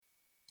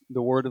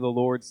The word of the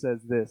Lord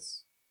says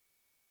this: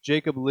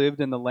 Jacob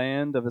lived in the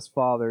land of his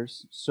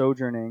fathers,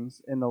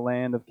 sojournings in the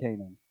land of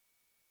Canaan.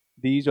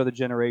 These are the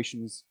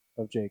generations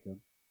of Jacob.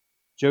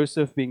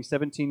 Joseph, being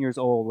 17 years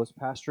old, was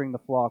pasturing the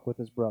flock with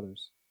his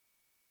brothers.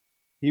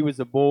 He was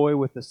a boy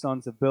with the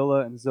sons of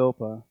Bilhah and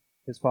Zilpah,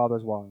 his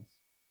father's wives.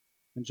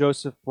 And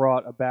Joseph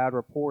brought a bad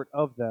report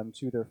of them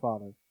to their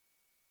father.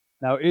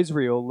 Now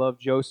Israel loved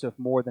Joseph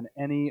more than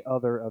any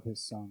other of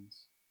his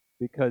sons,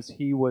 because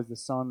he was the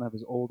son of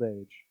his old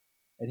age,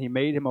 and he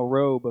made him a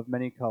robe of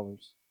many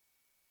colors.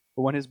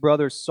 But when his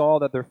brothers saw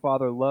that their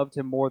father loved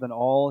him more than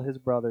all his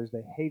brothers,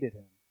 they hated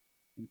him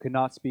and could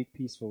not speak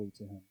peacefully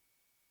to him.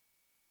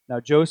 Now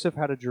Joseph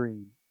had a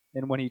dream,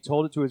 and when he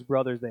told it to his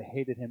brothers, they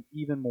hated him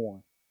even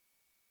more.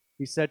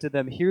 He said to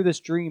them, "Hear this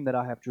dream that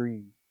I have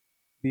dreamed.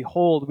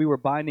 Behold, we were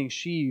binding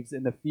sheaves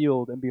in the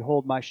field, and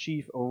behold, my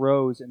sheaf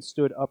arose and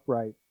stood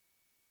upright.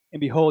 And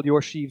behold,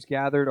 your sheaves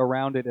gathered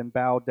around it and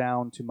bowed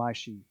down to my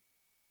sheaf."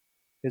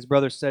 His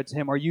brothers said to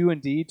him, "Are you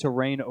indeed to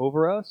reign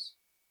over us?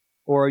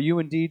 Or are you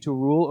indeed to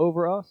rule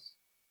over us?"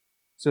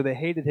 So they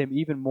hated him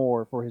even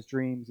more for his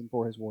dreams and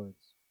for his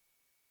words.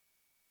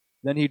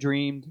 Then he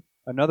dreamed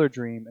another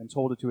dream and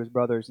told it to his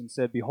brothers and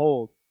said,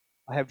 "Behold,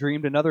 I have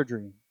dreamed another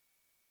dream.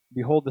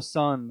 Behold, the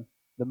sun,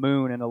 the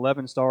moon, and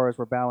 11 stars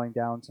were bowing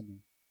down to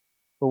me."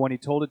 But when he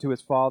told it to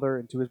his father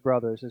and to his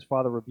brothers, his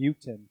father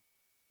rebuked him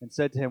and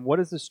said to him,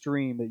 "What is this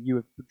dream that you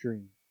have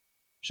dreamed?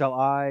 Shall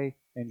I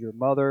and your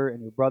mother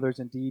and your brothers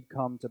indeed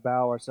come to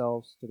bow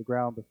ourselves to the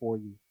ground before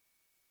you?"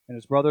 And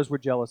his brothers were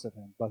jealous of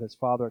him, but his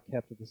father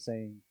kept the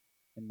same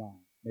in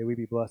mind. May we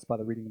be blessed by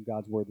the reading of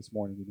God's word this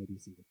morning. You may be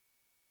seated.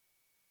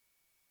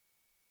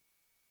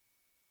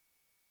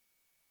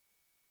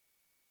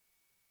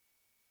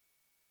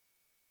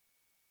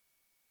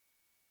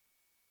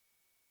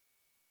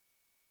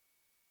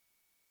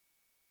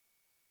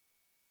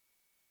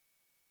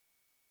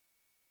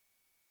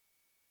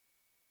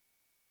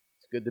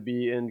 It's good to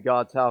be in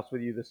God's house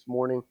with you this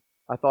morning.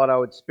 I thought I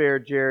would spare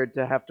Jared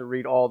to have to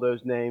read all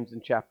those names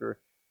in chapter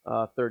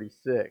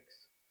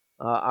 36.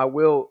 I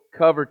will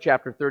cover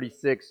chapter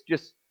 36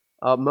 just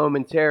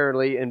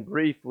momentarily and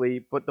briefly,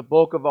 but the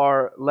bulk of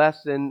our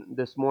lesson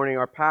this morning,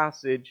 our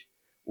passage,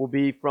 will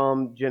be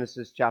from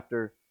Genesis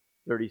chapter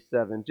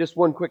 37. Just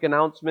one quick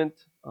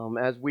announcement.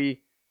 As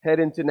we head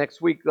into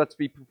next week, let's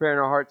be preparing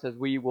our hearts as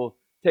we will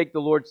take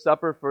the Lord's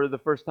Supper for the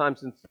first time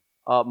since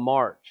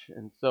March.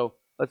 And so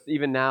let's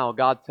even now,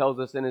 God tells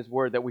us in His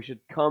Word that we should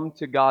come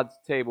to God's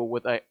table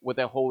with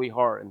a holy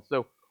heart. And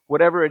so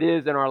whatever it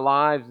is in our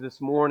lives this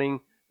morning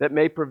that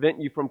may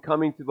prevent you from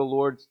coming to the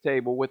Lord's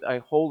table with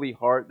a holy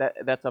heart,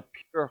 that's a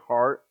pure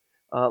heart,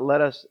 let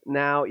us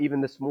now,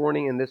 even this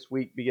morning and this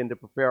week, begin to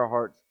prepare our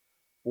hearts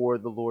for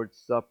the Lord's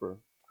Supper.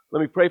 Let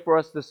me pray for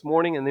us this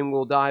morning, and then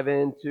we'll dive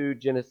into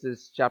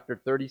Genesis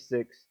chapter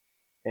 36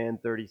 and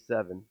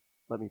 37.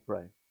 Let me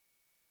pray.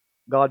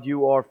 God,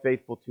 you are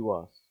faithful to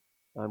us.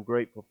 I'm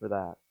grateful for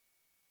that.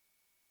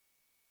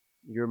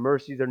 Your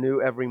mercies are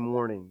new every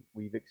morning.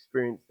 We've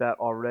experienced that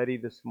already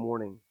this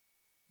morning.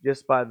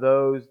 Just by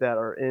those that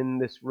are in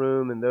this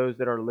room and those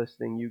that are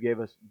listening, you gave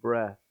us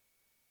breath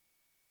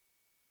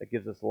that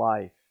gives us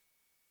life.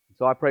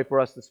 So I pray for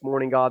us this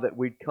morning, God, that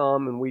we'd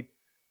come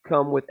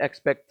with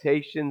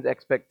expectations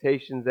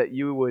that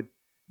you would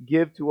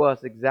give to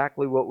us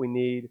exactly what we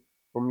need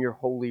from your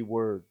holy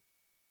word.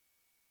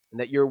 And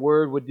that your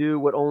word would do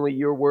what only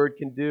your word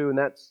can do, and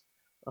that's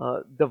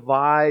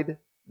divide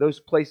those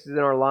places in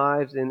our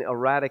lives and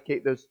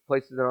eradicate those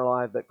places in our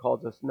lives that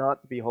cause us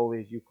not to be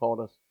holy as you called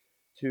us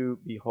to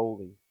be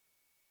holy.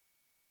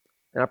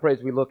 And I pray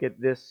as we look at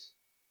this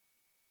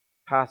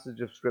passage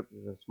of Scripture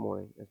this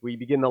morning, as we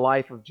begin the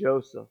life of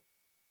Joseph,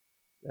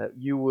 that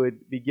you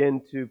would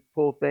begin to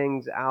pull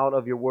things out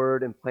of your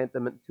word and plant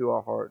them into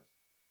our hearts,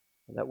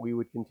 and that we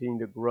would continue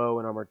to grow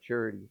in our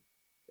maturity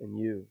in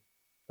you.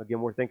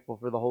 Again, we're thankful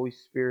for the Holy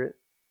Spirit,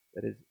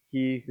 that is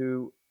He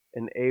who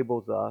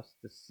enables us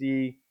to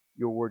see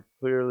your word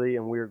clearly,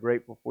 and we are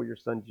grateful for your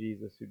Son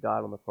Jesus who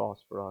died on the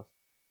cross for us.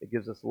 It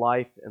gives us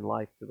life and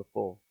life to the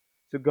full.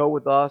 So go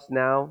with us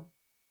now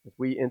as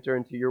we enter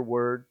into your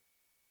word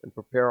and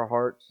prepare our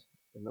hearts,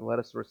 and then let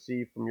us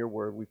receive from your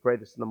word. We pray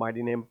this in the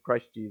mighty name of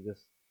Christ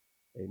Jesus.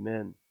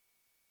 Amen.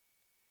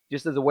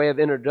 Just as a way of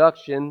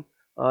introduction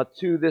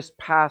to this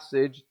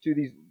passage, to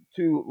these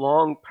two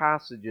long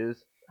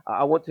passages,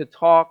 I want to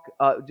talk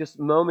just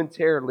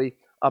momentarily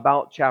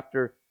about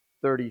chapter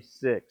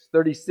 36.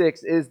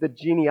 36 is the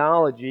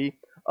genealogy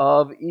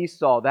of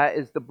Esau. That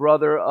is the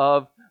brother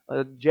of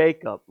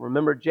Jacob.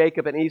 Remember,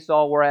 Jacob and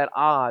Esau were at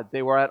odds.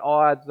 They were at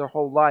odds their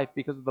whole life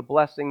because of the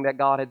blessing that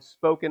God had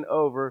spoken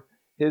over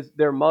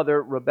their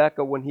mother,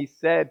 Rebekah, when he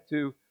said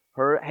to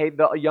her, "Hey,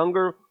 the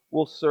younger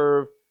will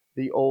serve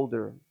the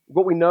older."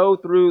 What we know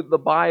through the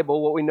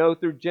Bible, what we know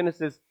through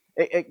Genesis,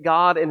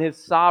 God in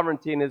His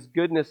sovereignty and His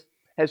goodness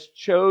has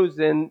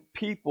chosen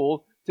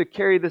people to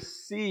carry the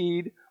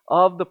seed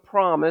of the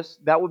promise,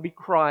 that would be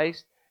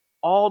Christ,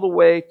 all the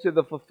way to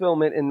the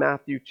fulfillment in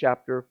Matthew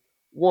chapter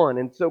 1.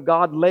 And so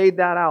God laid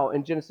that out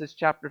in Genesis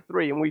chapter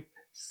 3. And we've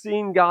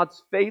seen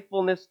God's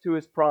faithfulness to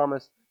his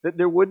promise that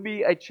there would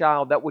be a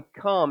child that would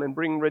come and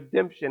bring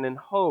redemption and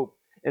hope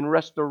and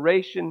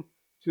restoration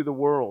to the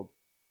world.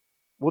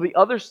 Well, the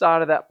other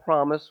side of that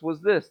promise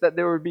was this, that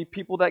there would be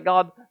people that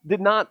God did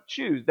not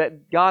choose,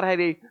 that God had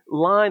a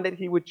line that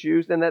he would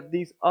choose, and that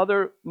these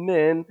other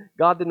men,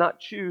 God did not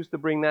choose to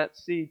bring that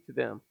seed to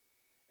them.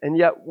 And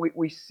yet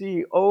we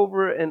see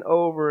over and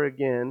over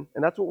again,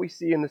 and that's what we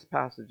see in this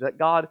passage, that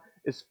God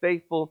is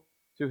faithful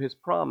to his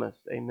promise.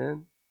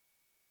 Amen.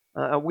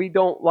 We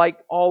don't like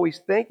always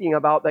thinking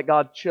about that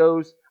God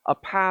chose a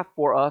path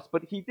for us,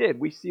 but he did.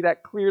 We see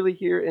that clearly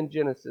here in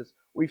Genesis.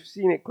 We've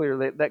seen it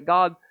clearly, that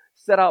God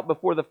set out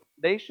before the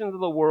foundations of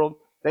the world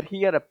that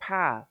he had a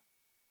path,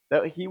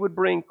 that he would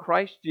bring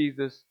Christ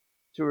Jesus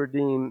to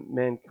redeem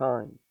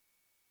mankind.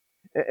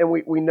 And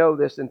we know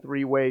this in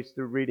three ways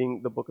through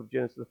reading the book of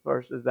Genesis. The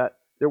first is that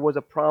there was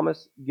a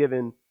promise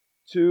given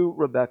to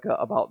Rebekah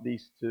about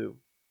these two.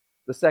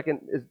 The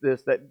second is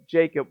this, that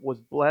Jacob was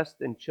blessed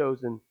and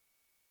chosen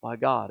by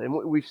God. And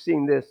we've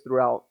seen this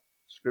throughout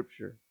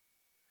Scripture.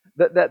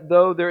 That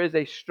though there is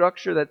a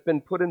structure that's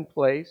been put in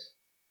place,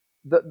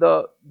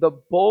 the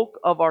bulk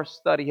of our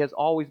study has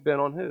always been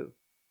on who?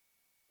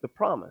 The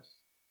promise.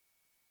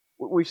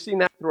 We've seen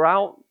that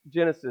throughout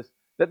Genesis,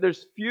 that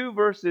there's few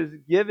verses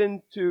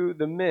given to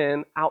the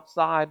men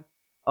outside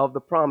of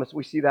the promise.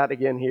 We see that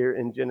again here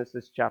in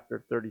Genesis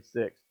chapter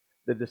 36,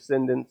 the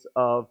descendants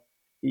of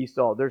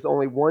Esau. There's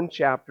only one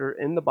chapter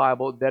in the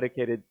Bible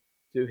dedicated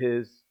to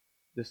his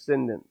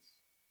descendants.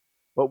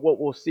 But what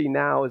we'll see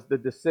now is the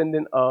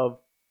descendant of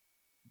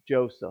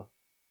Joseph,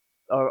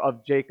 or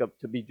of Jacob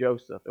to be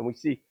Joseph. And we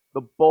see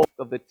the bulk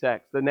of the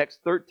text. The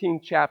next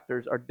 13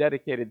 chapters are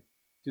dedicated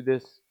to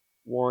this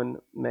one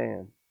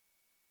man.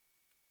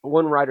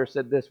 One writer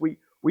said this, we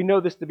know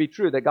this to be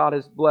true, that God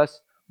has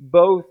blessed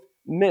both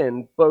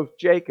men, both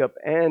Jacob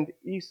and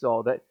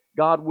Esau, that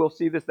God will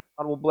see this, that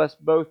God will bless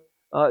both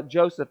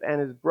Joseph and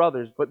his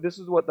brothers. But this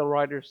is what the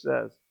writer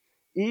says.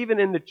 Even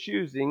in the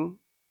choosing,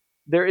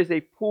 there is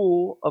a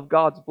pool of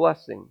God's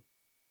blessing.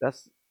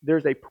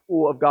 There's a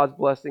pool of God's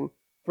blessing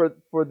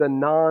for the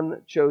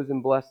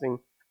non-chosen blessing,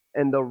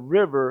 and the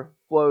river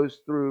flows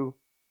through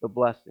the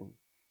blessing.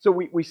 So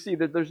we see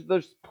that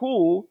there's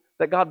pool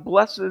that God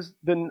blesses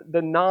the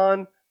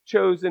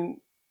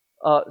non-chosen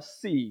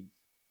seeds,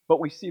 but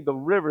we see the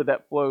river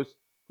that flows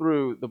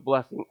through the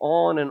blessing.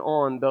 On and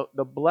on,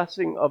 the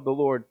blessing of the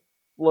Lord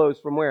flows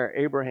from where?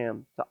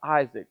 Abraham to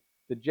Isaac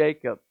to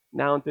Jacob,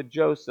 now into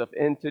Joseph,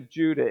 into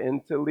Judah,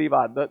 into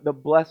Levi. The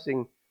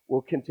blessing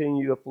will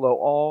continue to flow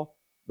all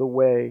the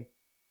way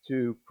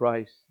to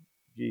Christ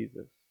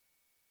Jesus.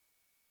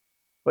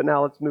 But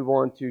now let's move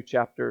on to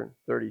chapter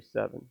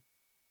 37.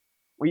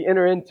 We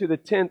enter into the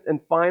 10th and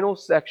final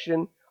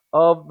section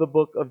of the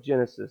book of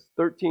Genesis.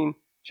 13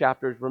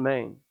 chapters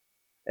remain.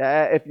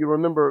 If you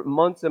remember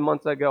months and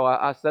months ago,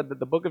 I said that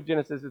the book of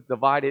Genesis is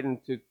divided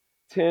into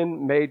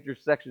 10 major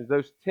sections.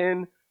 Those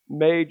 10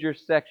 major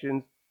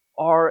sections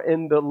are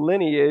in the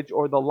lineage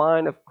or the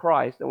line of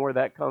Christ, and where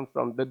that comes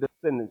from, the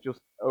descendants. You'll see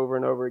over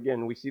and over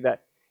again. We see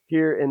that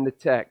here in the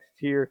text.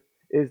 Here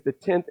is the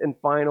 10th and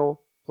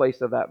final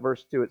place of that.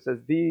 Verse 2. It says,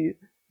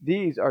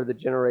 These are the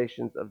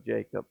generations of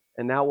Jacob.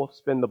 And now we'll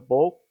spend the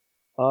bulk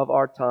of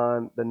our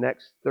time, the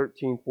next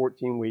 13,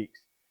 14 weeks,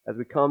 as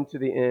we come to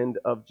the end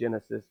of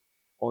Genesis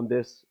on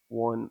this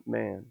one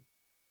man.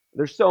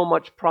 There's so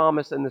much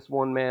promise in this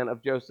one man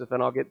of Joseph,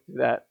 and I'll get to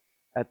that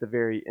at the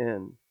very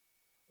end.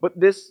 But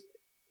this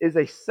is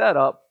a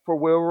setup for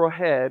where we'll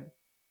head,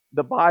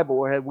 the Bible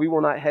will head. We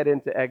will not head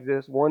into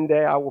Exodus. One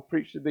day I will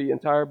preach the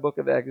entire book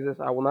of Exodus.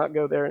 I will not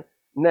go there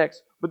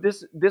next. But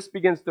this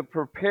begins to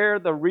prepare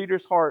the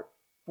reader's heart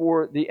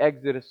for the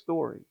Exodus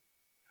story.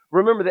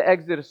 Remember, the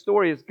Exodus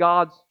story is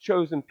God's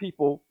chosen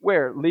people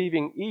where?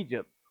 Leaving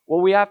Egypt.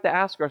 Well, we have to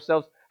ask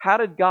ourselves, how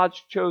did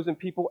God's chosen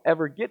people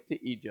ever get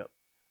to Egypt?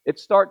 It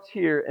starts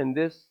here in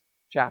this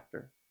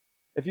chapter.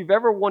 If you've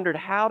ever wondered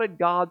how did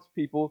God's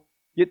people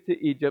get to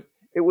Egypt,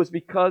 it was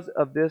because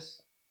of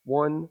this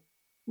one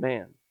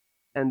man.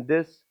 And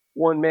this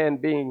one man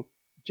being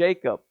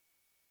Jacob,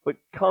 but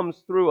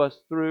comes through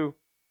us through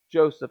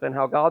Joseph, and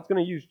how God's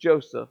going to use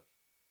Joseph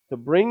to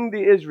bring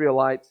the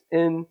Israelites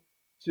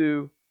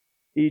into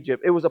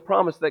Egypt. It was a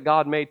promise that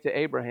God made to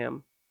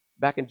Abraham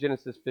back in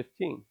Genesis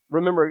 15.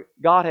 Remember,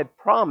 God had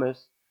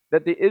promised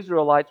that the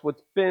Israelites would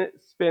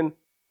spend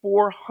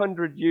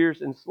 400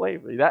 years in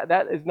slavery.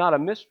 That is not a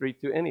mystery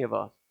to any of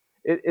us.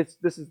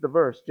 This is the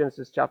verse,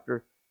 Genesis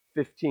chapter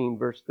 15,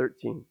 verse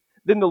 13.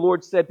 Then the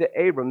Lord said to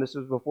Abram, this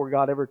was before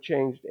God ever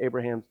changed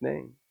Abraham's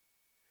name,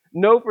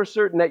 know for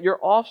certain that your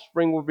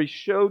offspring will be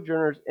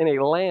sojourners in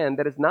a land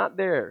that is not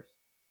theirs.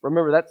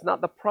 Remember, that's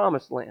not the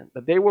promised land.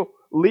 That they will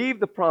leave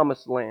the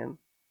promised land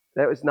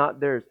that is not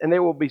theirs, and they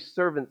will be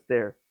servants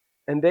there,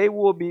 and they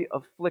will be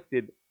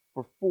afflicted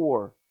for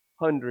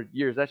 400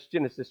 years. That's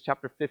Genesis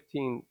chapter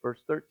 15,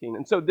 verse 13.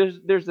 And so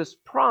there's this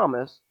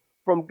promise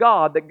from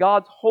God that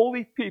God's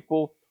holy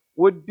people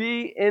would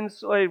be in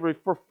slavery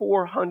for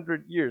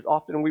 400 years.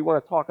 Often we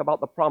want to talk about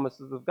the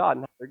promises of God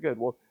and how they're good.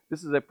 Well,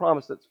 this is a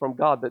promise that's from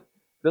God that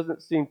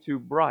doesn't seem too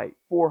bright.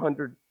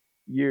 400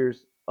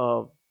 years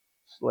of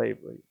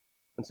slavery.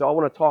 And so I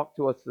want to talk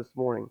to us this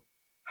morning.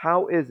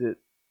 How is it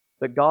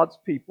that God's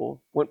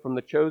people went from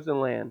the chosen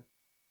land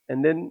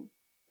and then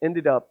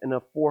ended up in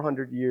a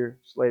 400-year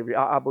slavery?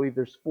 I believe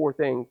there's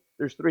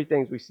three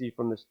things we see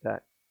from this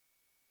text.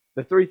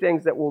 The three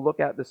things that we'll look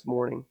at this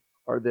morning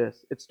are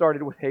this. It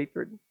started with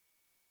hatred,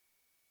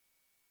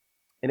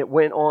 and it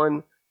went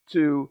on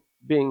to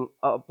being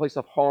a place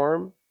of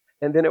harm,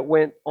 and then it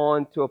went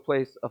on to a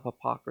place of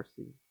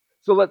hypocrisy.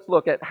 So let's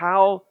look at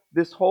how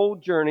this whole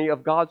journey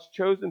of God's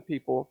chosen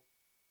people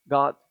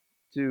got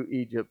to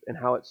Egypt and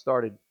how it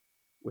started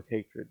with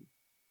hatred.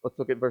 Let's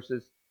look at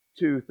verses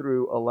 2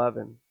 through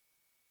 11.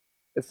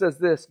 It says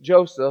this,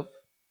 Joseph,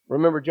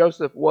 remember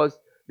Joseph was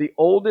the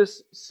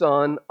oldest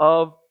son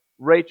of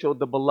Rachel,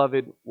 the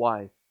beloved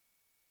wife.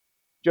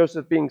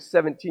 Joseph, being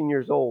 17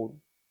 years old,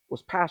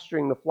 was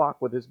pasturing the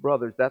flock with his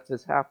brothers. That's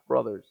his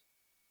half-brothers.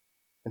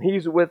 And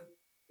he's with,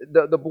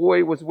 the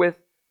boy was with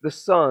the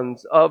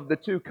sons of the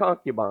two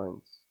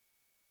concubines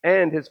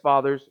and his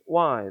father's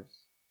wives.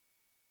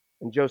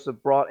 And Joseph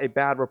brought a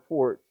bad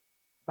report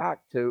back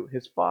to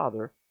his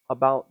father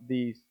about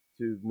these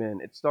two men.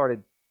 It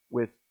started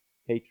with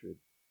hatred.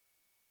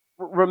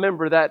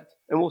 Remember that,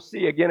 and we'll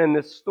see again in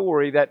this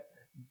story that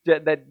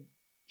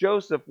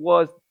Joseph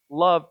was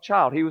loved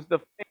child. He was the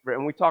favorite.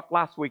 And we talked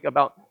last week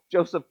about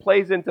Joseph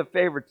plays into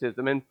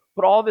favoritism and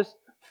put all this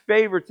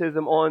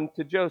favoritism on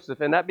to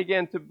Joseph. And that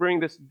began to bring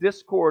this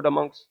discord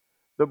amongst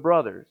the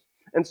brothers.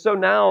 And so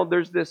now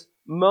there's this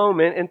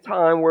moment in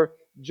time where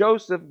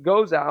Joseph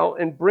goes out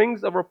and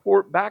brings a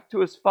report back to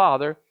his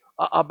father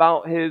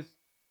about his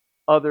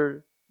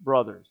other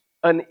brothers.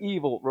 An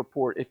evil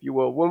report, if you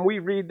will. When we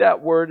read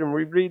that word and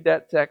we read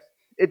that text,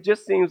 it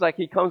just seems like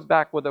he comes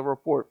back with a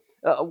report.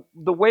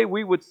 The way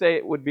we would say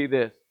it would be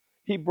this.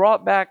 He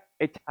brought back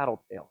a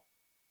tattletale.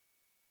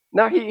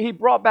 Now, he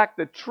brought back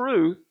the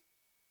truth,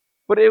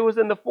 but it was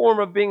in the form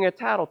of being a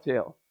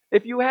tattletale.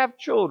 If you have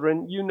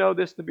children, you know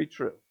this to be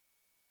true.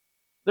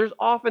 There's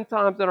often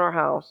times in our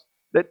house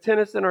that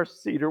Tennyson or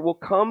Cedar will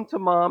come to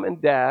mom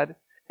and dad,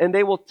 and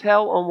they will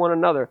tell on one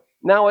another.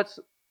 Now, it's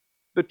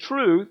the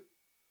truth,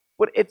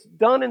 but it's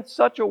done in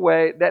such a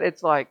way that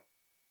it's like,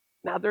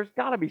 now there's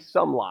got to be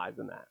some lies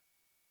in that.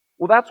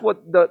 Well, that's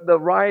what the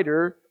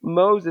writer,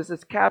 Moses,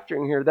 is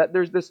capturing here, that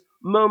there's this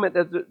moment,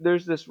 that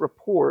there's this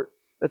report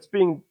that's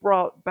being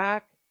brought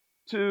back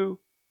to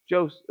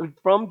Joseph,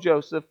 from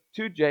Joseph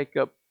to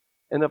Jacob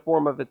in the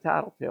form of a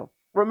tattletale.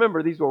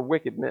 Remember, these were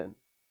wicked men.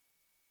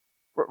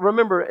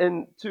 Remember,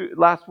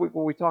 last week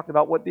when we talked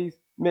about what these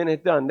men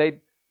had done,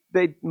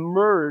 they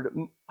murdered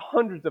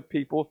hundreds of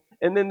people,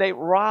 and then they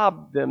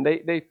robbed them.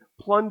 They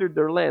plundered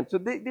their land. So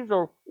these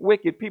are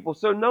wicked people.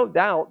 So no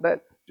doubt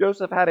that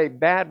Joseph had a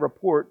bad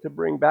report to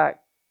bring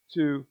back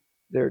to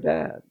their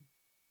dad.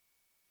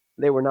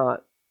 They were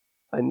not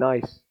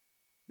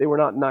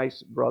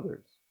nice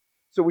brothers.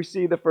 So we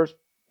see the first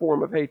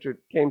form of hatred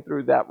came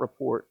through that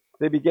report.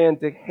 They began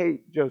to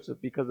hate Joseph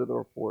because of the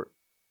report.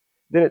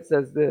 Then it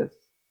says this.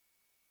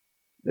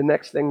 The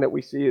next thing that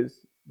we see is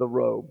the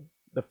robe,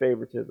 the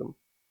favoritism.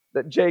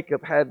 That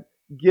Jacob had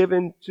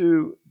given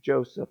to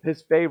Joseph,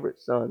 his favorite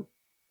son,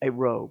 a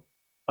robe,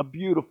 a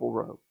beautiful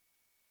robe.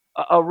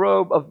 A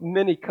robe of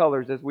many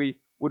colors, as we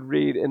would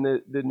read in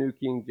the New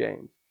King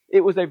James.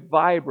 It was a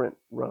vibrant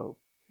robe.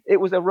 It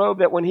was a robe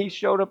that when he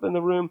showed up in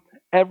the room,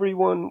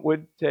 everyone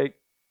would take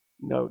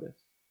notice.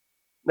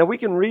 Now we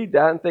can read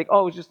that and think,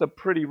 oh, it's just a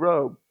pretty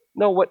robe.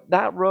 No, what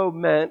that robe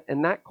meant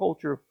in that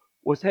culture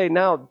was, hey,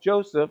 now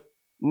Joseph,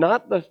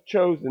 not the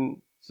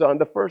chosen son,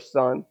 the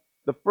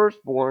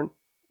firstborn,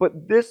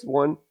 but this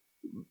one,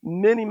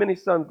 many, many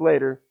sons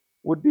later,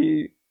 would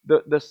be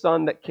the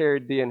son that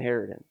carried the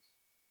inheritance.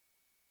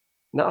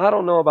 Now, I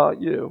don't know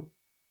about you,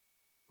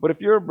 but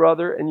if you're a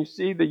brother and you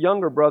see the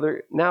younger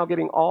brother now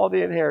getting all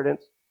the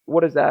inheritance,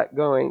 what is that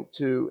going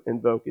to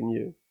invoke in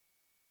you?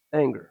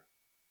 Anger.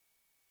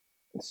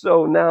 And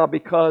so now,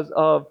 because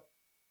of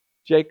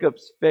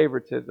Jacob's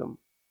favoritism,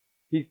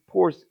 he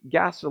pours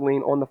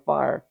gasoline on the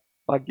fire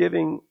by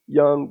giving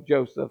young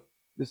Joseph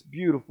this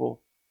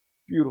beautiful,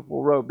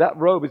 beautiful robe. That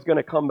robe is going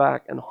to come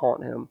back and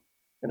haunt him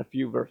in a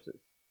few verses.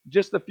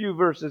 Just a few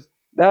verses.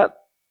 That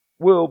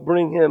will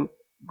bring him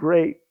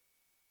great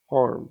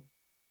harm.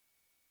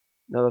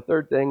 Now, the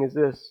third thing is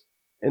this,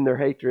 in their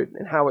hatred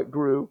and how it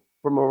grew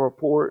from a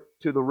report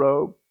to the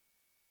robe.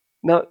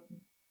 Now,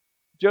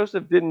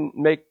 Joseph didn't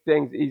make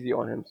things easy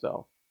on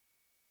himself.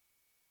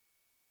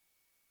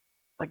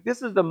 Like,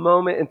 this is the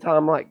moment in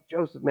time, like,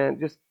 Joseph, man,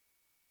 just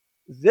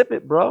zip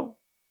it, bro.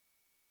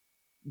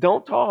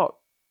 Don't talk.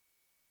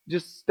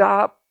 Just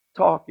stop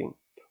talking.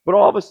 But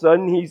all of a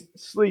sudden, he's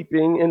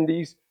sleeping, and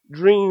these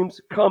dreams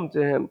come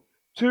to him.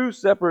 Two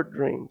separate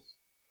dreams.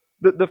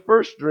 The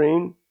first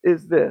dream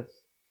is this,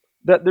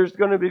 that there's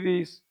going to be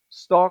these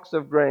stalks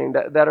of grain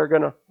that are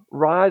going to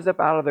rise up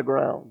out of the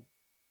ground.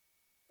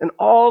 And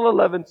all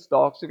 11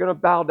 stalks are going to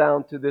bow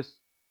down to this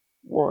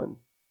one.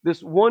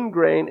 This one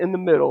grain in the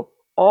middle,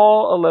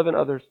 all 11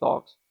 other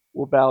stalks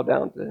will bow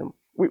down to him.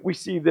 we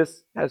see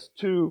this has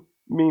two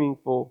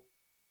meaningful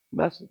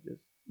messages.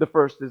 The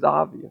first is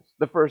obvious.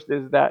 The first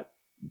is that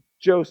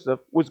Joseph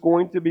was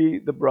going to be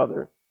the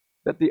brother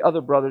that the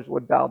other brothers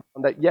would bow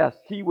down, that yes,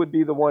 he would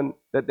be the one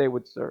that they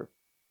would serve.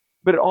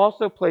 But it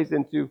also plays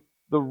into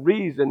the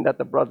reason that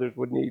the brothers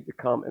would need to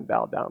come and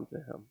bow down to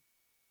him.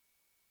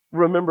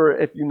 Remember,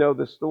 if you know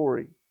the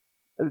story,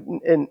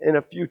 in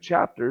a few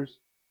chapters,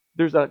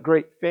 there's a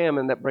great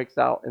famine that breaks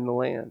out in the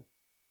land.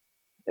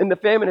 And the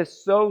famine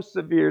is so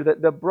severe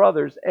that the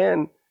brothers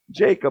and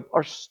Jacob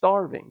are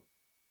starving.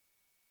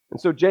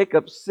 And so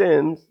Jacob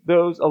sends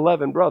those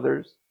 11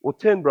 brothers,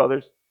 10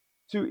 brothers,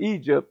 to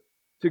Egypt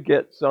to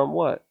get some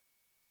what?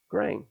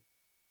 Grain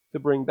to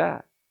bring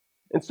back.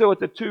 And so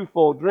it's a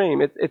twofold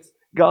dream. It's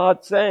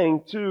God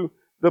saying to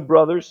the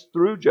brothers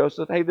through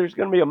Joseph, hey, there's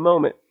going to be a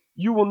moment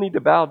you will need to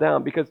bow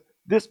down because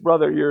this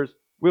brother of yours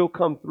will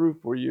come through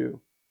for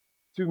you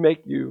to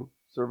make you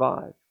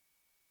survive.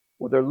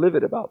 Well, they're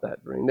livid about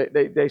that dream.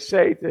 They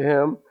say to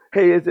him,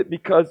 hey, is it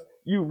because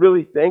you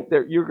really think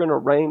that you're going to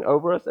reign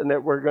over us and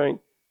that we're going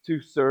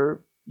to serve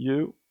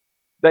you?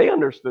 They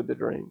understood the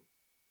dream.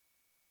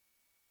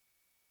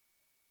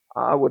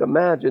 I would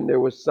imagine there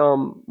was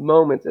some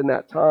moments in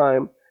that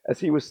time as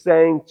he was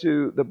saying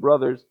to the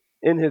brothers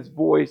in his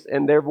voice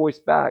and their voice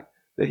back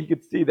that he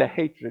could see the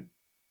hatred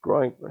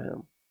growing for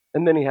him.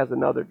 And then he has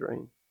another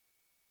dream.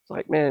 It's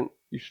like, man,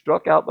 you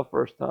struck out the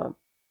first time.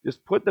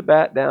 Just put the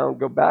bat down,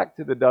 go back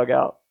to the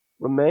dugout,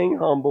 remain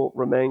humble,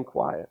 remain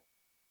quiet.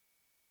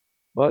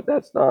 But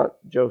that's not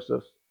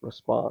Joseph's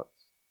response.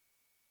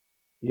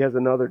 He has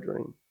another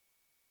dream.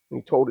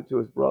 And he told it to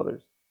his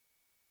brothers.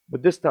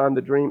 But this time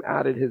the dream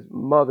added his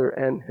mother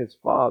and his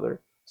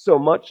father, so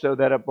much so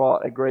that it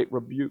brought a great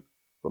rebuke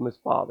from his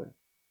father.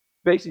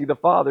 Basically, the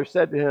father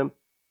said to him,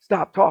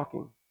 stop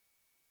talking.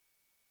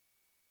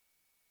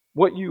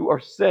 What you are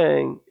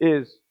saying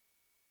is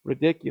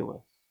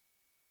ridiculous.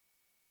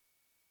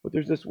 But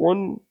there's this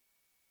one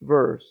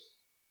verse,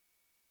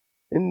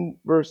 in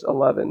verse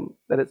 11,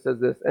 that it says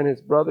this, and his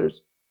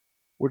brothers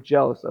were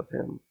jealous of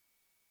him.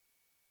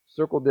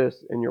 Circle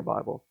this in your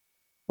Bible.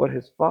 But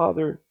his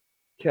father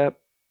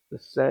kept the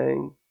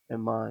saying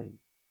in mind.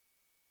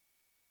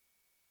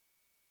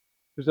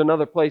 There's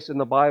another place in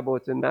the Bible,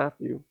 it's in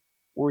Matthew,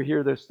 where we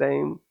hear those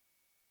same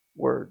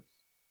words.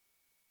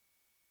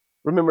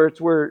 Remember,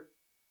 it's where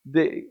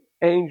the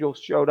angel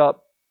showed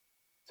up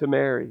to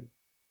Mary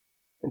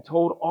and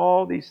told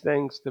all these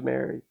things to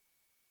Mary.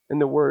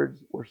 And the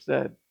words were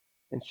said.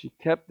 And she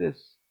kept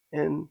this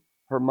in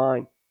her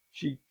mind.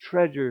 She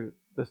treasured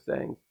the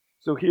sayings.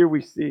 So here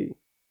we see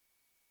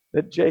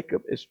that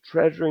Jacob is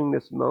treasuring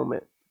this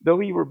moment. Though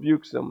he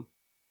rebukes him,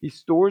 he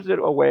stores it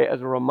away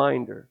as a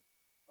reminder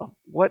of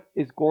what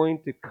is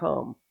going to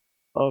come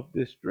of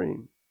this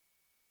dream.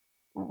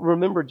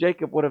 Remember,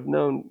 Jacob would have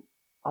known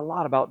a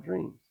lot about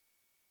dreams.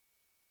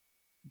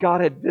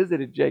 God had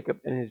visited Jacob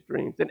in his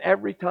dreams. And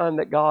every time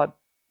that God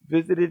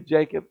visited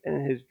Jacob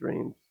in his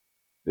dreams,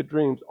 the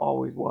dreams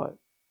always what?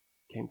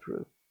 Came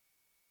true.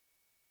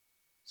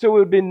 So it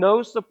would be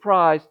no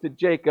surprise to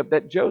Jacob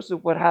that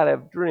Joseph would have a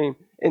dream,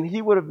 and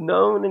he would have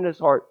known in his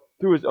heart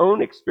through his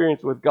own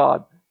experience with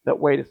God that,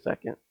 wait a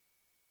second,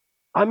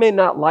 I may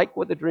not like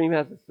what the dream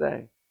has to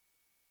say,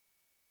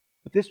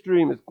 but this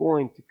dream is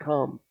going to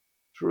come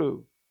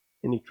true,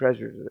 and he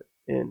treasures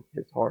it in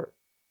his heart.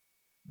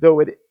 Though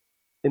it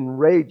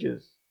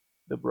enrages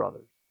the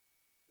brothers.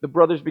 The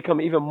brothers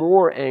become even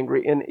more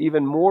angry and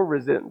even more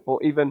resentful,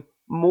 even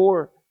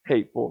more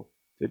hateful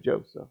to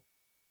Joseph.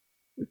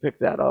 We pick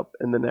that up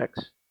in the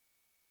next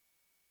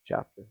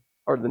chapter,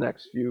 or the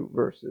next few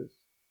verses.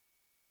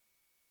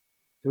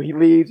 So he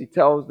leaves, he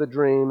tells the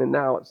dream, and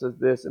now it says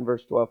this in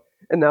verse 12.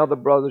 And now the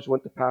brothers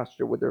went to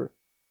pasture with their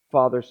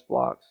father's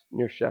flocks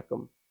near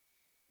Shechem.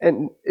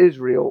 And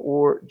Israel,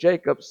 or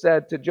Jacob,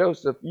 said to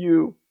Joseph,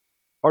 you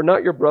are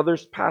not your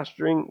brothers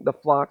pasturing the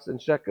flocks in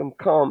Shechem?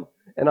 Come,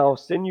 and I will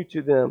send you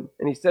to them.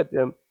 And he said to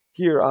him,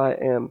 here I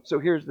am. So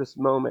here's this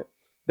moment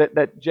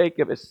that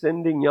Jacob is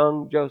sending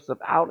young Joseph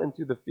out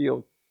into the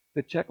field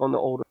to check on the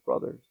older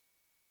brothers.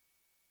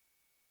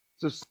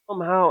 So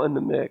somehow in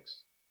the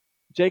mix,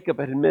 Jacob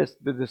had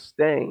missed the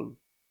disdain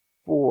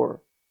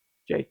for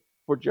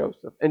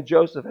Joseph. And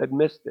Joseph had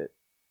missed it.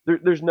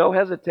 There's no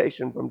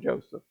hesitation from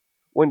Joseph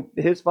when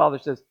his father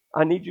says,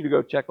 I need you to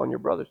go check on your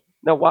brothers.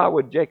 Now, why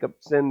would Jacob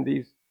send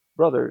these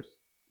brothers,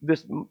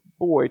 this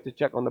boy, to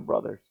check on the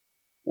brothers?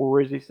 Well,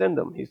 where does he send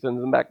them? He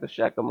sends them back to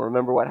Shechem.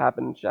 Remember what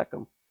happened in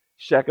Shechem.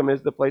 Shechem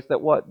is the place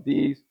that what?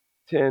 These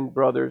 10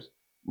 brothers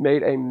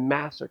made a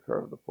massacre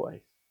of the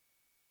place.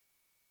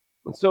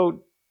 And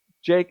so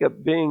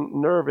Jacob,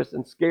 being nervous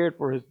and scared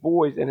for his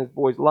boys and his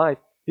boy's life,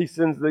 he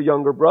sends the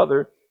younger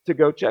brother to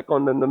go check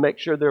on them to make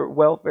sure their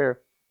welfare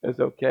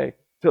is okay,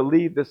 to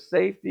leave the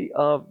safety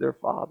of their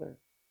father.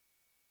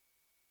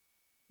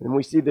 And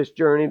we see this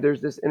journey,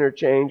 there's this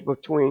interchange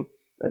between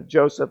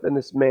Joseph and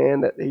this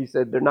man that he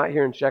said they're not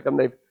here in Shechem.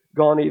 They've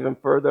gone even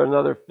further,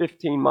 another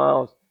 15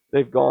 miles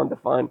they've gone to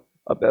find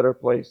a better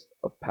place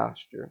of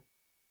pasture.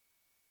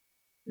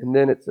 And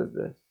then it says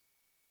this,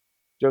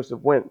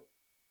 Joseph went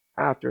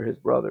after his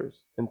brothers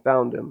and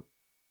found him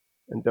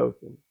in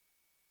Dothan.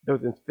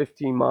 Dothan's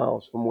 15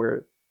 miles from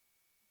where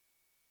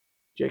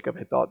Jacob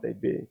had thought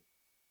they'd be.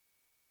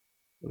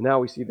 Well, now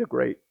we see the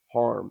great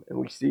harm, and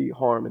we see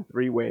harm in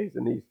three ways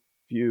in these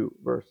few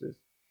verses.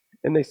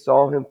 And they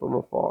saw him from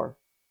afar.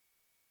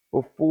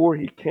 Before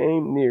he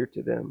came near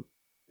to them,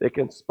 they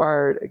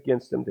conspired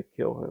against him to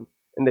kill him.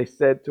 And they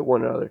said to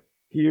one another,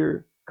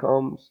 "Here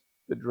comes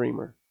the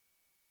dreamer."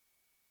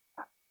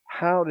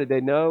 How did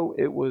they know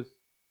it was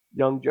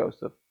young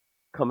Joseph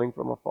coming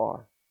from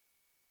afar?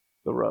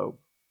 The robe.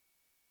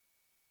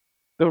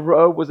 The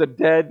robe was a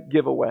dead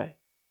giveaway.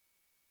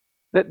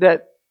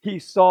 That he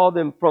saw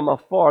them from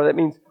afar. That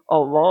means a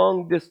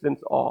long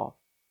distance off.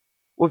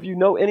 Well, if you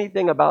know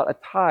anything about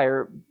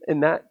attire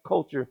in that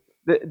culture,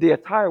 the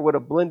attire would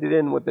have blended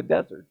in with the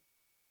desert.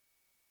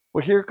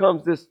 Well, here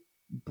comes this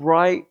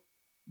bright,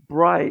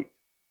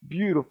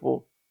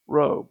 beautiful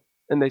robe.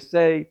 And they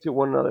say to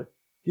one another,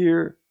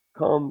 "Here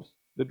comes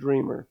the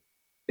dreamer."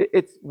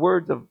 It's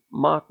words of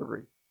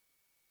mockery.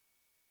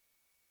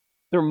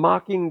 They're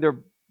mocking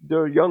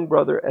their young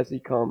brother as he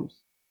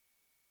comes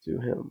to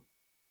him.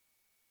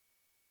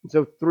 And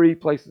so three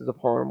places of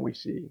harm we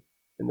see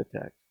in the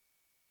text.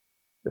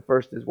 The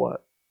first is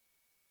what?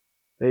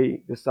 They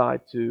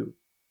decide to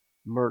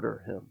murder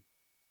him.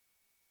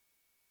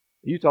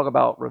 You talk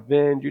about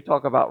revenge, you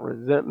talk about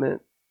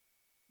resentment.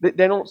 They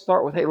don't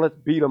start with, "Hey, let's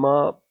beat him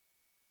up.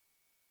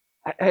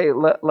 Hey,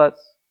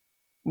 let's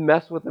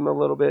mess with him a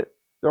little bit."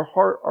 Their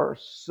heart are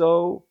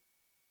so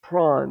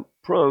prone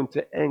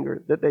to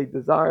anger that they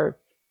desire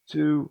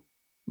to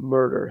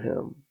murder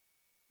him.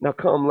 Now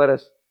come, let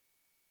us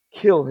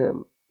kill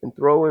him and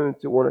throw him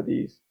into one of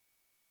these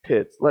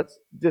pits. Let's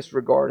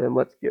disregard him.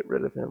 Let's get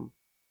rid of him.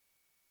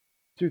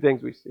 Two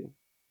things we see.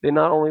 They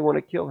not only want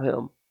to kill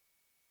him,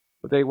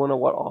 but they want to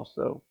what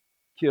also?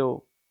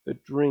 Kill the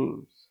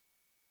dreams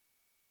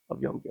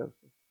of young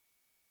Joseph.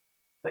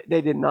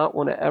 They did not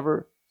want to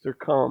ever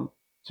succumb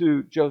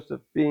to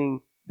Joseph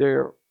being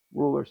their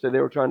ruler. So they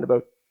were trying to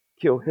both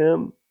kill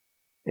him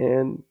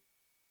and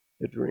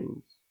the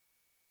dreams.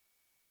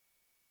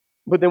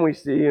 But then we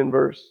see in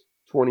verse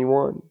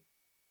 21,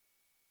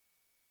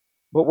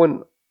 but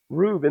when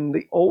Reuben,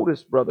 the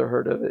oldest brother,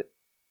 heard of it,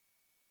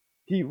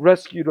 he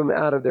rescued him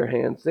out of their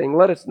hands, saying,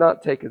 "Let us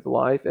not take his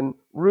life." And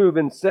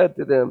Reuben said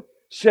to them,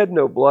 "Shed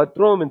no blood,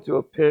 throw him into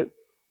a pit,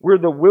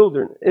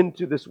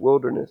 into this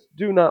wilderness.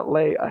 Do not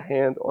lay a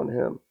hand on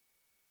him."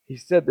 He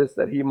said this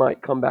that he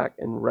might come back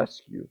and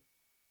rescue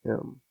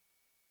him.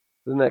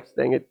 The next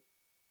thing, it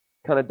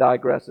kind of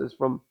digresses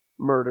from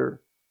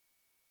murder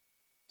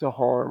to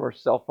harm or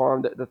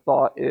self-harm. The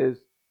thought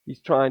is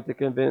Reuben's trying to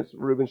convince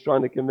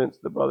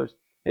the brothers,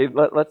 "Hey,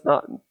 let's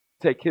not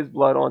take his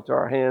blood onto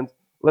our hands.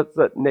 Let's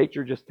let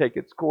nature just take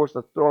its course.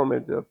 Let's throw him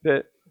into a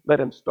pit. Let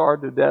him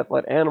starve to death.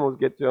 Let animals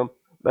get to him.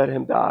 Let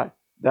him die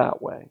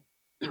that way."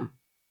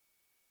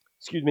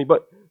 Excuse me,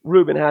 but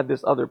Reuben had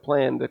this other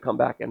plan to come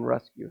back and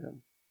rescue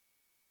him.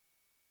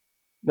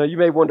 Now you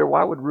may wonder,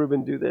 why would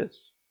Reuben do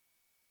this?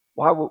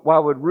 Why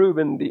would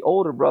Reuben, the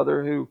older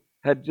brother who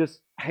had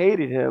just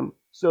hated him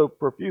so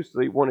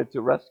profusely, wanted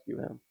to rescue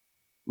him?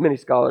 Many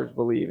scholars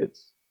believe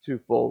it's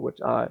twofold, which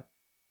I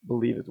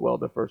believe as well.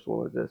 The first one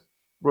was this.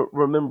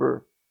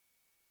 Remember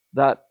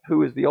that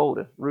who is the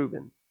oldest?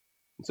 Reuben.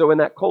 So in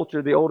that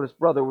culture, the oldest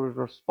brother was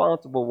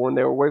responsible when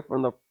they were away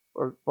from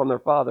their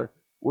father,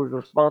 was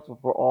responsible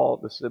for all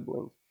the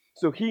siblings.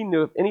 So he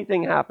knew if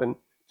anything happened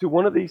to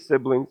one of these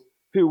siblings,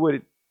 who would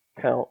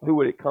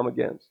it come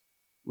against?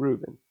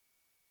 Reuben.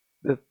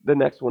 The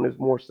next one is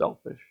more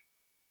selfish,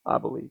 I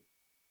believe.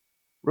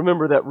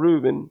 Remember that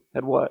Reuben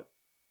had what?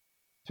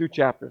 2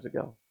 chapters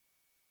ago,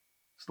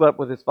 slept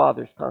with his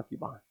father's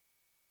concubine.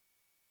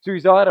 So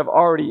he's out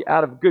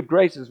of good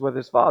graces with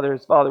his father.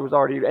 His father was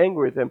already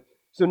angry with him.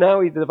 So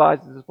now he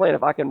devises his plan.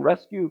 If I can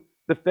rescue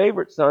the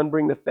favorite son,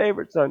 bring the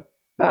favorite son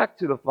back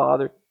to the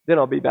father, then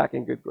I'll be back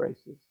in good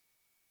graces.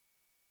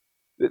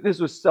 This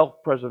was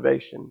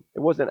self-preservation. It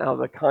wasn't out of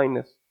the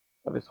kindness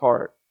of his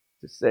heart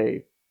to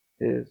save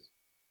his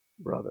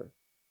brother.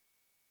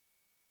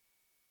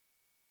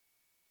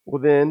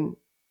 Well then,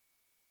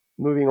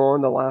 moving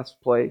on, the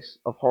last place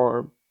of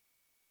harm,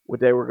 where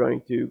they were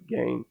going to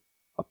gain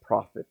a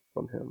profit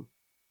from him.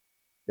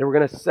 They were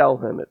going to sell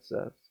him, it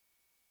says.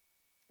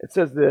 It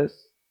says this.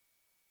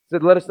 It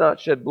said, "Let us not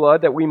shed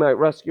blood, that we might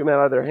rescue him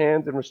out of their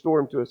hands and restore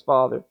him to his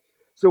father."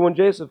 So when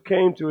Joseph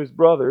came to his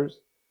brothers,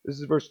 this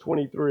is verse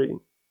 23,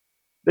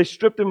 they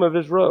stripped him of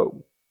his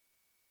robe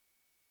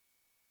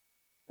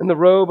and the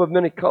robe of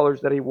many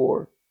colors that he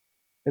wore.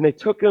 And they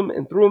took him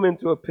and threw him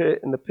into a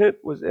pit, and the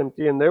pit was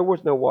empty, and there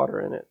was no water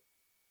in it.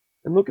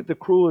 And look at the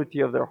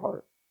cruelty of their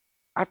heart.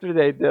 After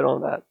they did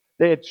all that,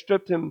 they had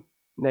stripped him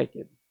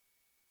naked.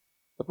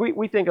 Look,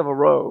 we think of a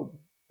robe,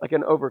 like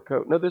an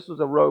overcoat. No, this was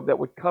a robe that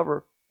would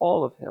cover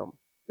all of him.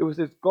 It was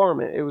his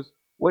garment. It was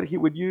what he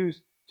would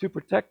use to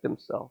protect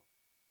himself.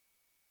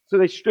 So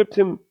they stripped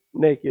him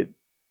naked.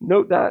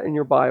 Note that in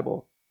your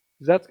Bible,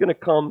 because that's going to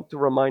come to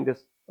remind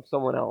us of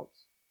someone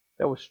else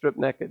that was stripped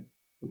naked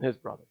from his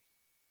brothers.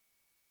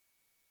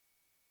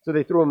 So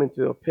they threw him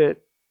into a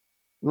pit,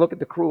 and look at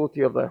the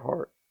cruelty of their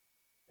heart.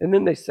 And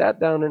then they sat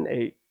down and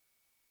ate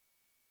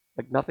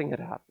like nothing had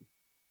happened.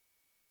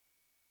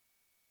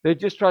 They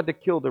just tried to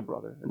kill their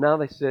brother, and now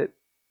they sit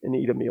and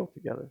eat a meal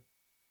together.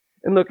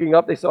 And looking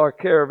up, they saw a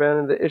caravan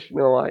of the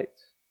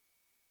Ishmaelites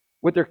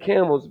with their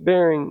camels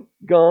bearing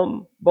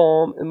gum,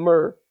 balm, and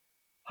myrrh.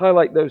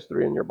 Highlight those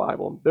three in your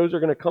Bible. Those are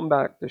going to come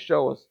back to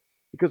show us.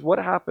 Because what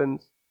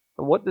happens,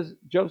 and what does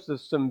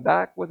Joseph send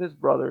back with his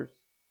brothers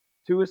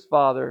to his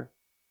father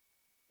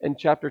in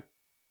chapter,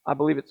 I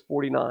believe it's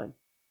 49.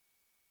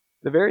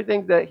 The very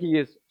thing that he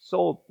is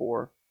sold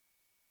for,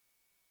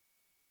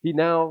 he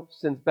now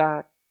sends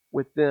back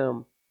with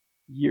them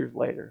years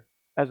later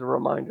as a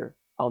reminder.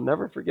 I'll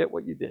never forget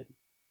what you did.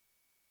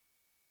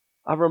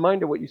 I've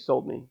reminded what you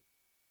sold me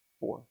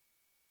for.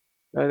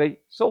 Now, they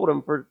sold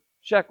him for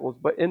shekels,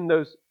 but in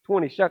those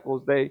 20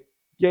 shekels, they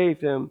gave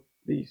him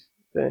these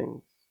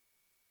things.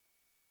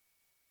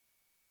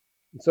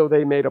 And so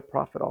they made a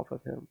profit off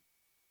of him.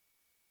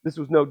 This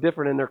was no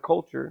different in their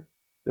culture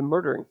than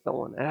murdering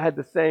someone. It had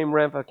the same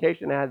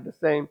ramification. It had the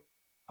same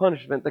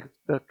punishment.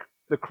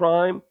 The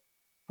crime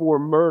for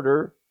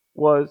murder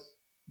was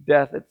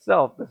death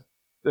itself.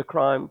 The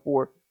crime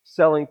for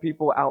selling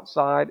people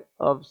outside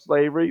of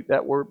slavery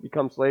that were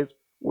become slaves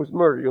was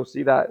murder. You'll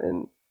see that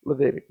in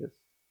Leviticus.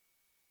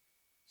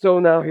 So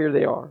now here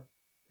they are.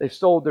 They've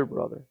sold their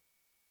brother.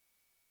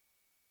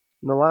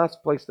 And the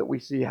last place that we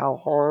see how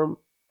harm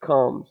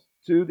comes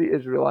to the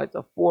Israelites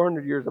of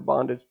 400 years of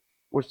bondage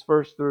was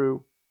first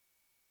through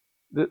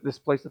this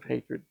place of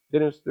hatred.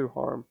 Then it's through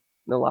harm.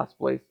 And the last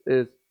place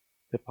is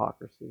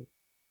hypocrisy.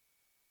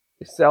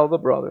 They sell the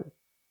brother.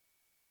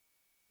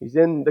 He's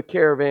in the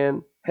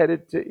caravan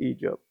headed to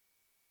Egypt.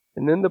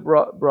 And then the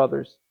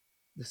brothers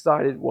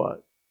decided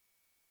what?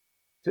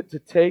 To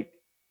take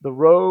the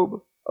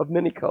robe of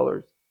many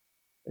colors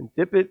and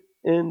dip it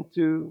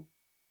into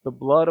the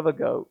blood of a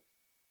goat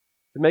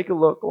to make it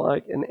look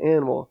like an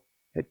animal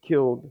had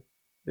killed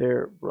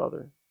their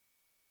brother.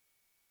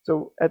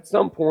 So at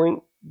some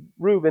point,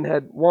 Reuben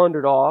had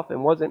wandered off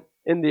and wasn't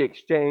in the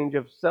exchange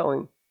of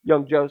selling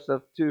young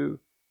Joseph to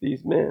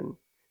these men.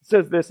 It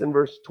says this in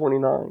verse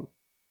 29.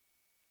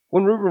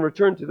 When Reuben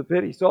returned to the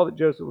pit, he saw that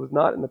Joseph was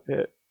not in the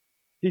pit.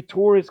 He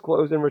tore his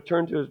clothes and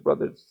returned to his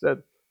brothers and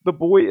said, "The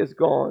boy is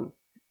gone,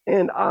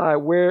 and I,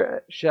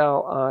 where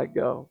shall I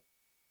go?"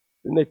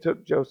 Then they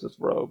took Joseph's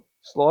robe,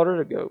 slaughtered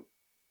a goat,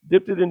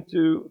 dipped it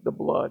into the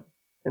blood,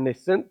 and they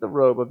sent the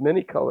robe of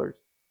many colors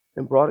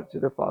and brought it to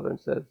their father and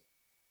said,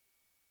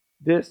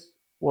 "This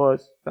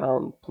was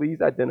found.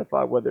 Please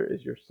identify whether it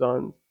is your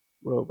son's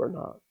robe or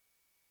not."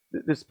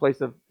 This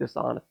place of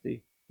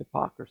dishonesty,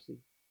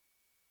 hypocrisy.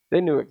 They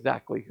knew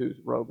exactly whose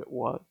robe it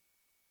was.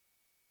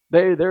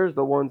 There's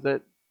the ones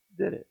that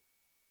did it.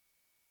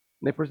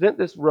 And they present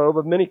this robe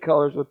of many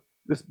colors with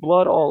this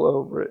blood all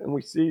over it, and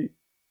we see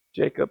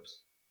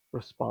Jacob's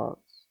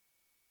response.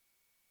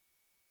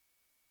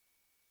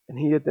 And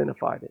he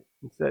identified it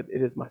and said,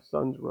 "It is my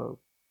son's robe.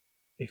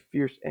 A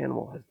fierce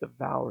animal has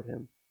devoured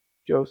him.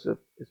 Joseph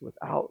is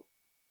without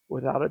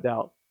a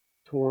doubt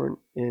torn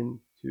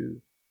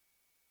into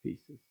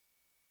pieces."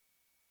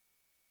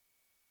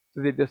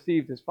 So they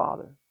deceived his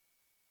father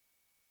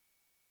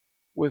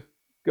with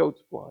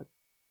goat's blood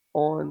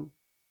on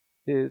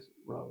his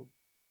robe.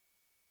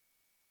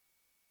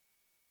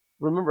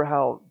 Remember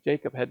how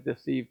Jacob had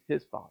deceived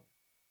his father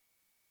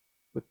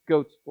with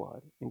goat's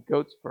blood and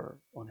goat's fur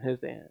on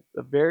his hand.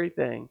 The very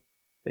thing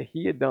that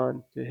he had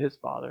done to his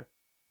father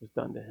was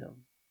done to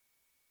him.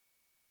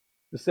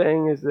 The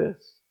saying is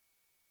this: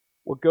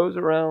 what goes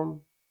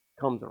around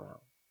comes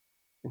around.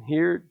 And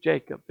here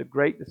Jacob, the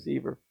great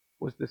deceiver,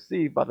 was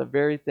deceived by the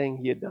very thing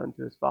he had done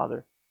to his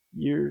father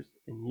years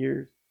and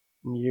years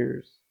and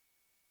years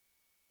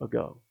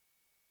ago.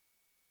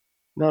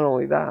 Not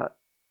only that,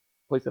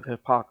 place of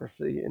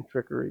hypocrisy and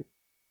trickery.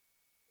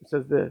 It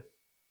says this,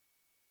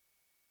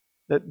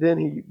 that then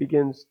he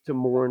begins to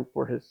mourn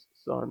for his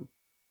son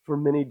for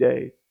many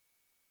days.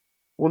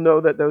 We'll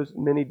know that those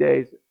many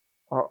days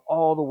are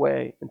all the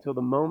way until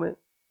the moment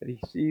that he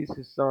sees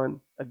his son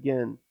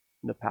again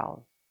in the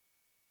palace.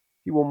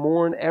 He will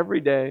mourn every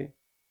day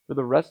for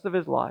the rest of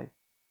his life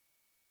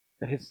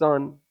that his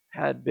son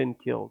had been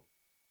killed.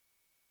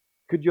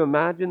 Could you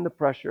imagine the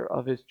pressure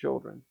of his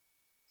children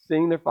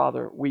seeing their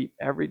father weep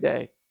every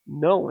day,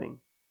 knowing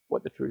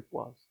what the truth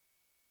was?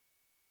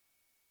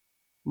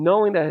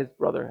 Knowing that his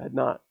brother had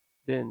not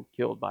been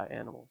killed by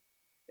animals.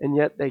 And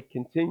yet they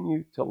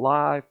continue to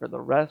lie for the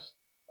rest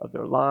of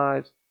their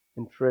lives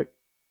and trick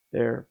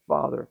their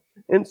father.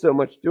 In so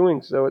much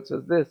doing so, it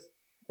says this,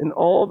 and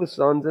all the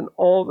sons and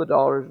all the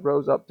daughters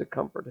rose up to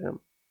comfort him,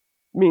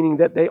 meaning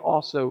that they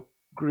also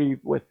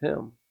grieved with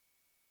him.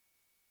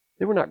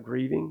 They were not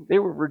grieving. They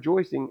were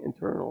rejoicing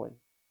internally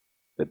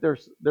that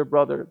their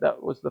brother,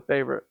 that was the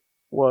favorite,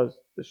 was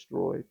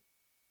destroyed.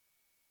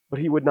 But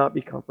he would not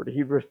be comforted.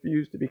 He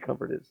refused to be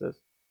comforted. It says,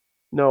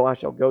 "No, I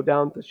shall go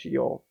down to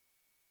Sheol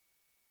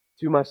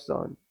to my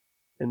son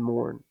and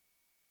mourn."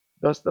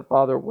 Thus the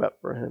father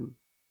wept for him.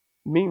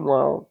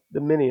 Meanwhile,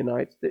 the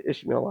Midianites, the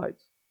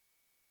Ishmaelites,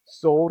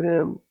 sold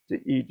him to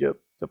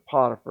Egypt, to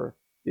Potiphar,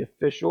 the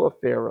official of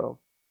Pharaoh,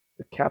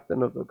 the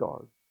captain of the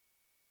guard.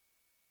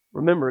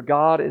 Remember,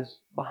 God is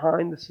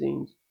behind the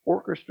scenes,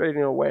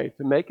 orchestrating a way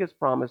to make his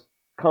promise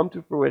come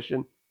to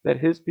fruition that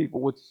his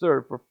people would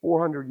serve for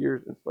 400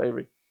 years in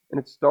slavery. And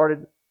it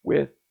started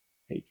with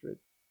hatred.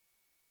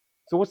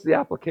 So, what's the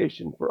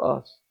application for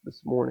us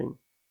this morning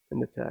in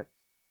the text?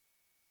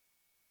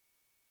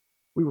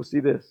 We will see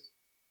this,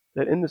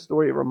 that in the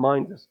story it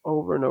reminds us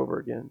over and over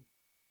again.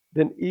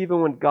 Then,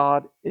 even when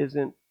God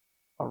isn't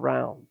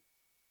around,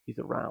 he's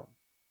around.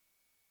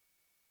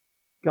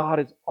 God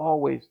is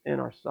always in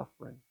our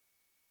suffering.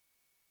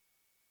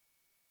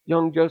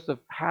 Young Joseph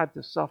had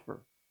to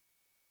suffer,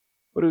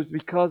 but it was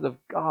because of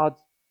God's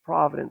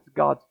providence,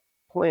 God's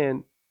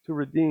plan to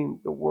redeem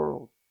the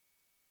world.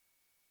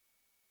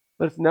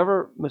 Let's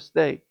never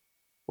mistake,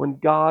 when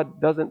God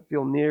doesn't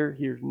feel near,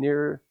 he is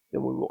nearer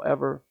than we will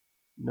ever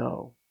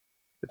know.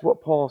 It's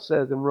what Paul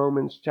says in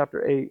Romans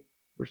chapter 8,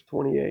 verse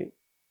 28.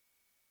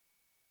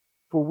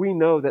 For we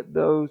know that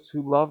those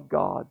who love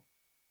God,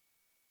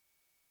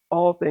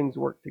 all things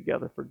work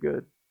together for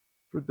good,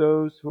 for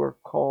those who are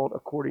called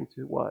according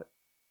to what?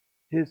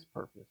 His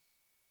purpose.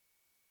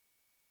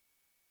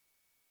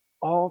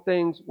 All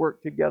things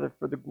work together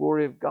for the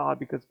glory of God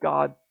because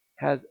God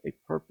has a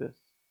purpose.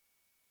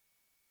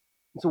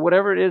 And so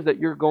whatever it is that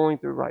you're going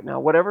through right now,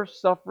 whatever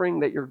suffering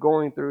that you're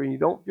going through, and you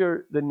don't feel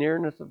the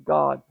nearness of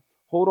God,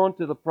 hold on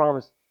to the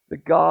promise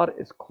that God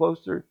is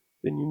closer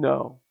than you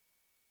know.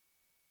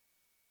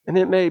 And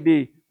it may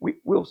be,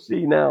 we'll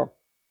see now,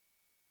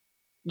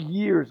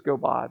 years go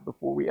by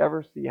before we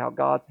ever see how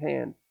God's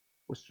hand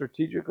was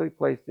strategically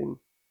placing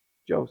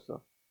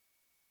Joseph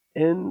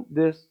in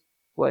this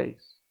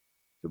place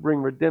to bring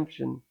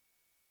redemption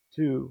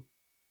to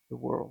the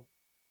world.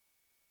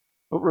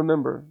 But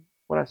remember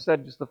what I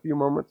said just a few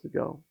moments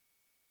ago,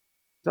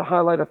 to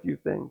highlight a few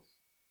things.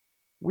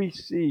 We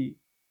see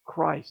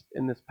Christ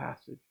in this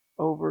passage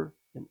over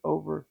and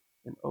over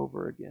and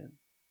over again.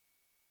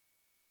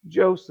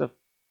 Joseph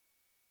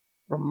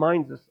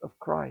reminds us of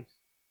Christ.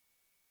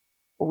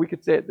 Or we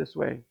could say it this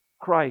way,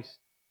 Christ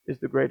is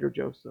the greater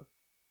Joseph.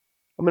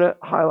 I'm going to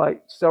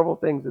highlight several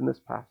things in this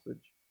passage.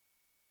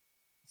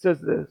 It says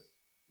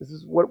this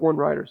is what one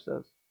writer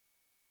says.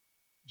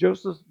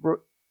 Joseph's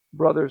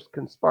brothers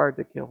conspired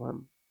to kill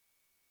him.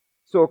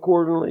 So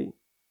accordingly,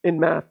 in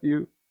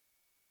Matthew,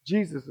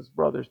 Jesus'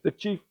 brothers, the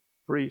chief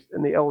priests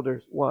and the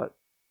elders, what?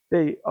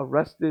 They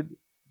arrested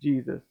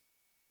Jesus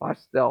by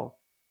stealth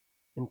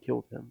and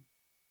killed him.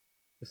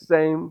 The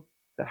same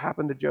that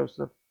happened to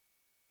Joseph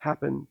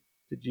happened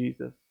to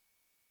Jesus.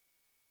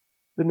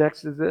 The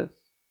next is this.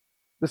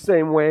 The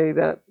same way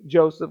that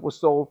Joseph was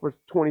sold for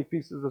 20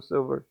 pieces of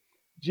silver,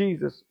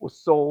 Jesus was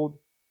sold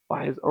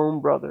by his own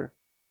brother,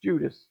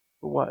 Judas,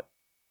 for what?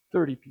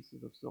 30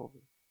 pieces of silver.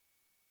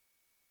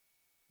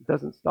 It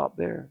doesn't stop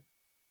there.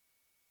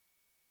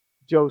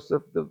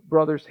 Joseph, the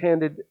brothers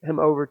handed him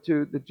over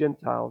to the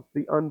Gentiles,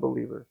 the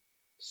unbeliever.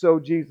 So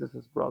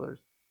Jesus' brothers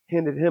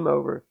handed him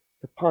over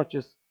to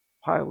Pontius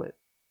Pilate,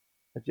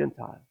 a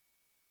Gentile.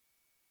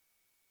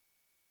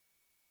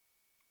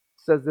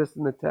 It says this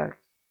in the text.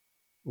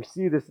 We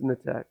see this in the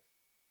text.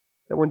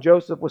 That when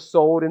Joseph was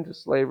sold into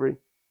slavery,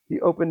 he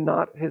opened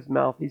not his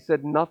mouth. He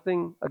said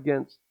nothing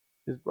against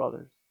his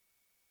brothers.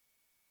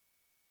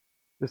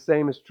 The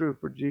same is true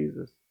for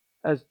Jesus.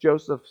 As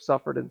Joseph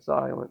suffered in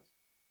silence,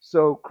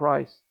 so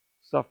Christ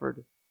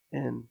suffered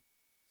in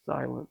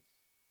silence.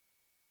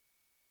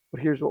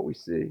 But here's what we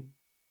see.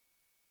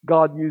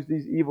 God used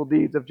these evil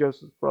deeds of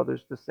Joseph's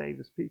brothers to save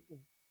his people.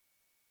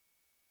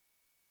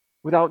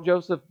 Without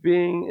Joseph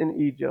being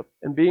in Egypt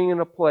and being in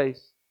a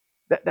place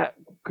that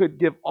could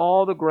give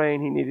all the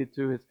grain he needed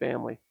to his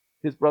family,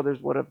 his brothers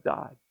would have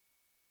died.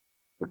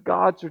 But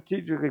God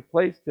strategically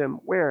placed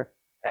him where?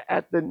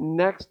 At the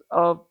next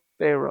of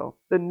Pharaoh,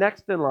 the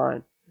next in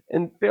line.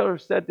 And Pharaoh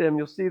said to him,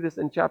 you'll see this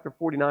in chapter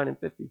 49 and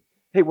 50,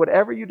 hey,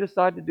 whatever you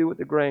decide to do with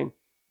the grain,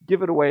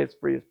 give it away as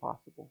free as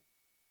possible.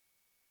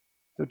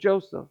 So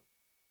Joseph,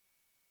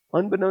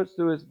 unbeknownst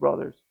to his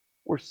brothers,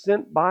 were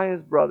sent by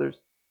his brothers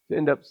to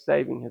end up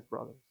saving his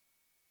brothers.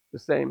 The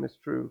same is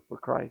true for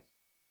Christ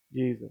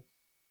Jesus.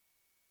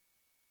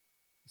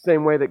 The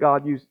same way that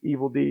God used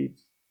evil deeds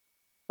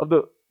of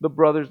the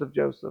brothers of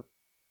Joseph,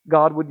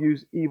 God would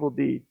use evil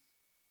deeds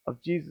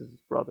of Jesus'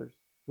 brothers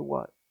to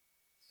what?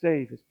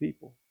 Save his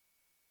people.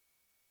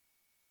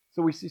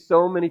 So we see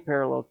so many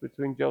parallels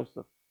between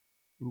Joseph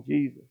and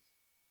Jesus.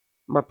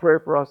 My prayer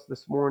for us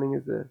this morning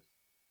is this.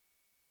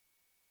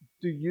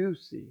 Do you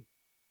see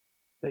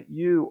that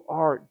you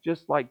are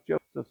just like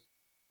Joseph's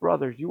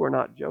brothers? You are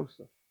not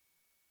Joseph.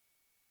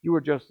 You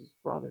are Joseph's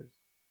brothers.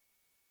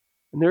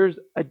 And there's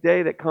a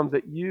day that comes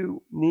that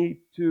you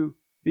need to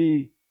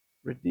be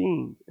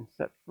redeemed and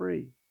set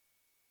free.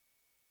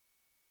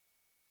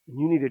 And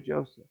you need a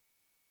Joseph.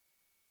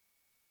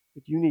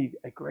 But you need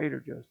a greater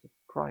Joseph,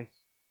 Christ,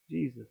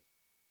 Jesus,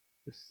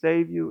 to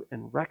save you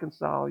and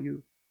reconcile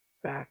you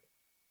back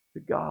to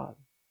God.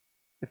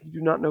 If you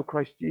do not know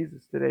Christ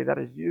Jesus today, that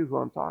is you who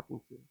I'm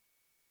talking to.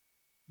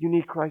 You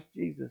need Christ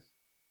Jesus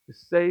to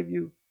save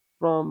you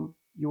from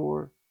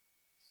your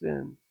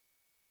sins.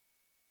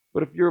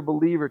 But if you're a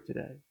believer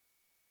today,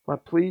 my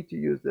plea to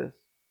you is this: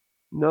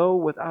 know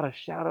without a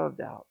shadow of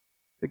doubt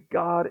that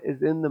God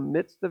is in the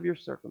midst of your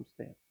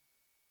circumstance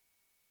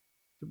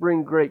to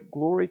bring great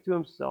glory to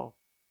himself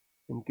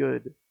and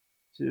good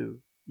to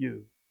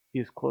you. He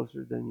is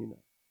closer than you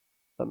know.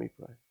 Let me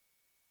pray.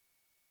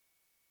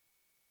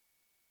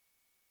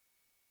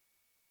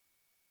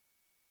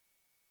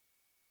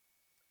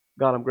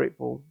 God, I'm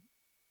grateful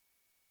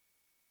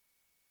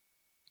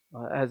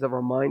as a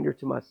reminder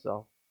to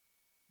myself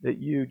that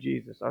you,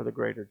 Jesus, are the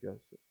greater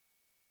Joseph.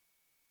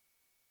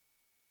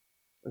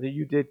 That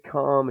you did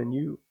come and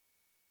you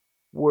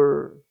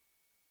were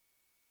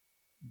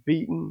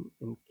beaten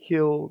and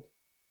killed,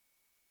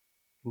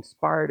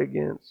 conspired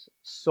against,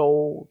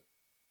 sold,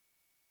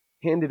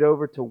 handed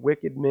over to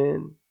wicked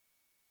men,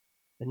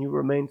 and you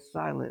remained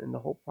silent in the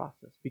whole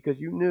process because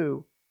you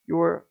knew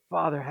your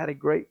Father had a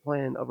great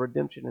plan of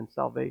redemption and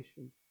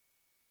salvation.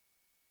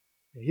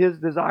 His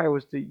desire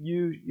was to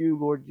use you,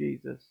 Lord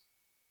Jesus,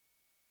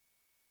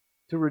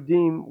 to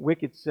redeem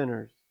wicked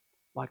sinners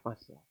like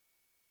myself.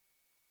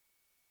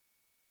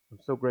 I'm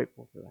so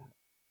grateful for that.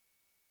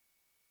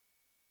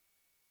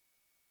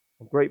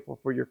 I'm grateful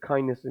for your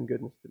kindness and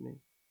goodness to me.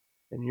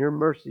 And your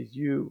mercies,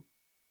 you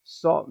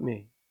sought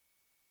me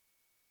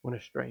when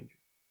a stranger.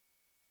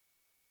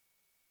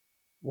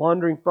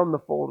 Wandering from the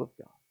fold of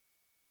God,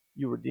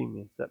 you redeemed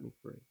me and set me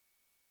free.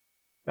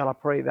 God, I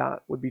pray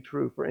that would be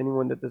true for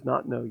anyone that does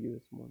not know you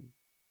this morning.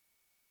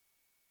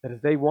 That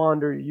as they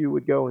wander, you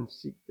would go and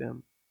seek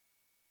them.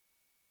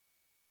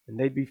 And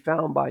they'd be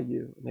found by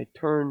you, and they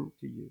turn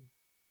to you,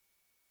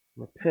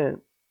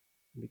 repent,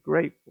 and be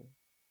grateful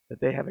that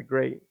they have a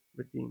great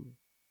Redeemer.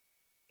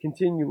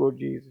 Continue, Lord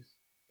Jesus,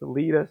 to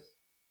lead us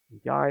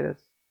and guide us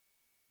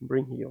and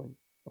bring healing.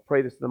 I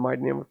pray this in the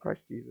mighty name of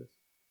Christ Jesus.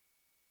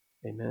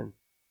 Amen.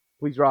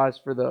 Please rise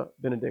for the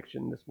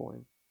benediction this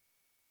morning.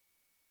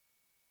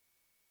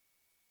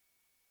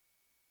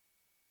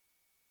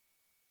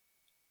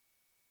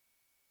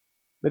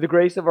 May the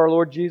grace of our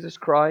Lord Jesus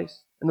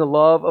Christ and the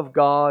love of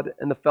God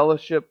and the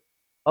fellowship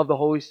of the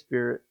Holy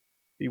Spirit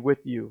be with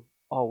you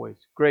always.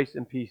 Grace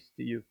and peace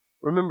to you.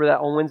 Remember that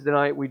on Wednesday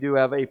night we do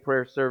have a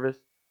prayer service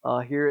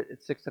here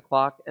at 6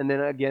 o'clock. And then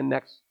again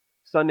next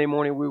Sunday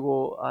morning we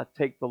will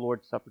take the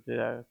Lord's Supper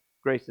together.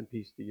 Grace and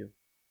peace to you.